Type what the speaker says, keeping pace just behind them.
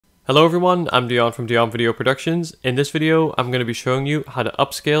Hello everyone, I'm Dion from DionVideoProductions. In this video, I'm going to be showing you how to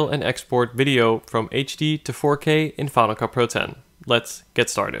upscale and export video from HD to 4K in Final Cut Pro 10. Let's get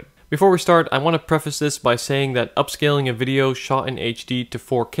started. Before we start, I want to preface this by saying that upscaling a video shot in HD to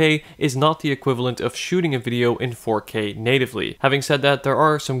 4K is not the equivalent of shooting a video in 4K natively. Having said that, there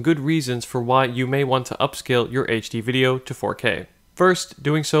are some good reasons for why you may want to upscale your HD video to 4K. First,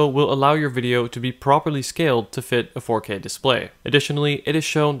 doing so will allow your video to be properly scaled to fit a 4K display. Additionally, it is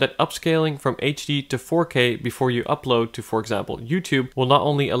shown that upscaling from HD to 4K before you upload to, for example, YouTube will not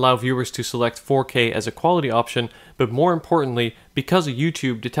only allow viewers to select 4K as a quality option, but more importantly, because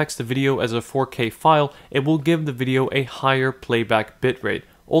YouTube detects the video as a 4K file, it will give the video a higher playback bitrate,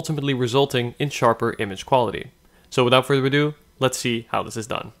 ultimately resulting in sharper image quality. So without further ado, let's see how this is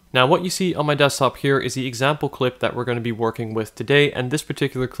done. Now what you see on my desktop here is the example clip that we're going to be working with today, and this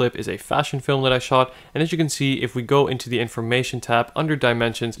particular clip is a fashion film that I shot, and as you can see, if we go into the information tab under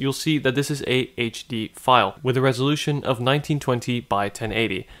dimensions, you'll see that this is a HD file with a resolution of 1920 by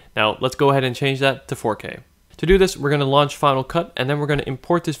 1080. Now let's go ahead and change that to 4K. To do this, we're going to launch Final Cut, and then we're going to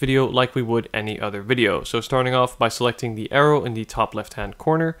import this video like we would any other video. So starting off by selecting the arrow in the top left hand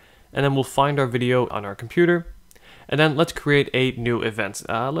corner, and then we'll find our video on our computer. And then let's create a new event.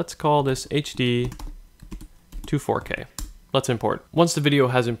 Let's call this HD to 4K. Let's import. Once the video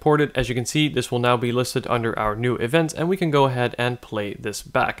has imported, as you can see, this will now be listed under our new event, and we can go ahead and play this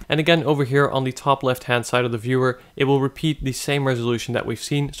back. And again, over here on the top left hand side of the viewer, it will repeat the same resolution that we've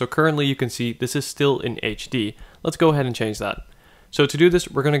seen. So currently you can see this is still in HD. Let's go ahead and change that. So to do this,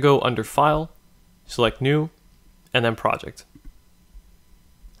 we're going to go under File, select New, and then Project.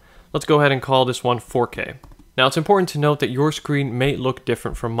 Let's go ahead and call this one 4K. Now it's important to note that your screen may look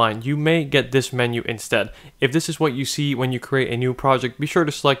different from mine. You may get this menu instead. If this is what you see when you create a new project, be sure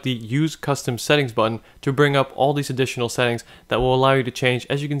to select the Use Custom Settings button to bring up all these additional settings that will allow you to change,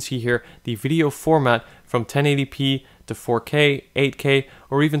 as you can see here, the video format from 1080p to 4K, 8K,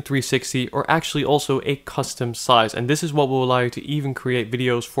 or even 360, or actually also a custom size. And this is what will allow you to even create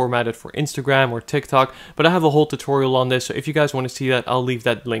videos formatted for Instagram or TikTok, but I have a whole tutorial on this, so if you guys want to see that, I'll leave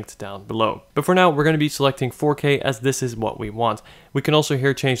that linked down below. But for now, we're going to be selecting 4K as this is what we want. We can also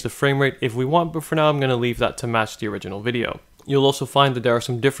here change the frame rate if we want, but for now I'm going to leave that to match the original video. You'll also find that there are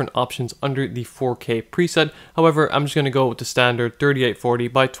some different options under the 4K preset. However, I'm just going to go with the standard 3840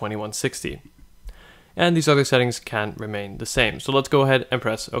 by 2160. And these other settings can remain the same. So let's go ahead and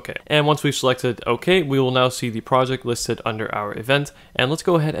press OK. And once we've selected OK, we will now see the project listed under our event. And let's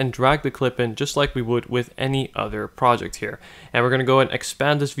go ahead and drag the clip in just like we would with any other project here. And we're going to go ahead and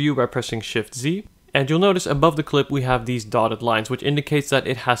expand this view by pressing Shift Z. And you'll notice above the clip we have these dotted lines, which indicates that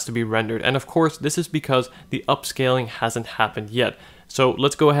it has to be rendered. And of course, this is because the upscaling hasn't happened yet. So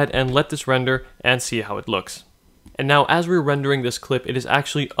let's go ahead and let this render and see how it looks. And now as we're rendering this clip, it is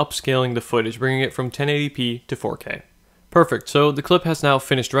actually upscaling the footage, bringing it from 1080p to 4K. Perfect, so the clip has now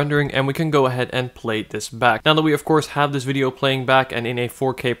finished rendering and we can go ahead and play this back. Now that we of course have this video playing back and in a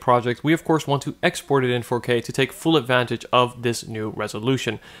 4K project, we of course want to export it in 4K to take full advantage of this new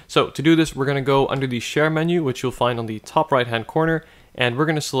resolution. So to do this, we're going to go under the Share menu, which you'll find on the top right hand corner, and we're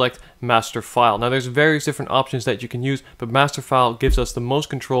going to select Master File. Now there's various different options that you can use, but Master File gives us the most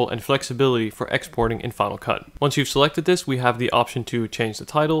control and flexibility for exporting in Final Cut. Once you've selected this, we have the option to change the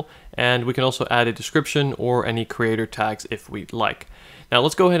title, and we can also add a description or any creator tags if we'd like. Now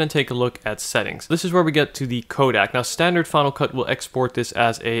let's go ahead and take a look at settings. This is where we get to the codec. Now standard Final Cut will export this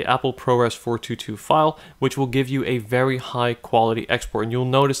as a Apple ProRes 422 file, which will give you a very high quality export. And you'll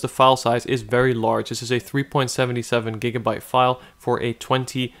notice the file size is very large. This is a 3.77 gigabyte file for a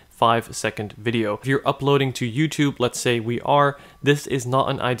 25-second video. If you're uploading to YouTube, let's say we are, this is not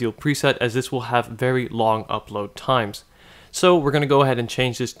an ideal preset as this will have very long upload times. So we're going to go ahead and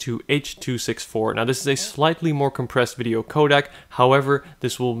change this to H.264. Now this is a slightly more compressed video codec, however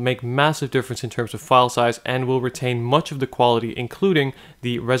this will make massive difference in terms of file size and will retain much of the quality, including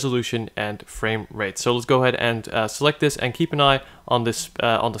the resolution and frame rate. So let's go ahead and select this and keep an eye on this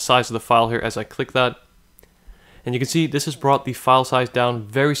on the size of the file here as I click that. And you can see this has brought the file size down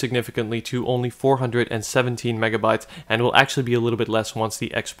very significantly to only 417 megabytes, and will actually be a little bit less once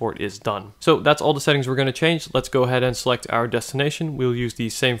the export is done. So that's all the settings we're going to change. Let's go ahead and select our destination. We'll use the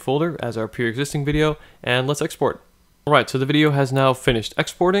same folder as our pre-existing video, and let's export. Alright, so the video has now finished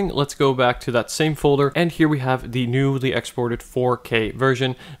exporting. Let's go back to that same folder, and here we have the newly exported 4K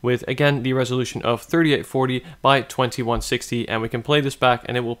version with, again, the resolution of 3840 by 2160, and we can play this back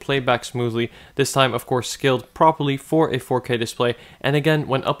and it will play back smoothly, this time of course scaled properly for a 4K display, and again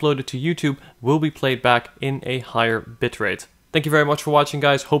when uploaded to YouTube will be played back in a higher bitrate. Thank you very much for watching,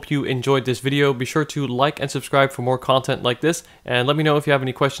 guys. Hope you enjoyed this video. Be sure to like and subscribe for more content like this, and let me know if you have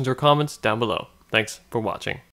any questions or comments down below. Thanks for watching.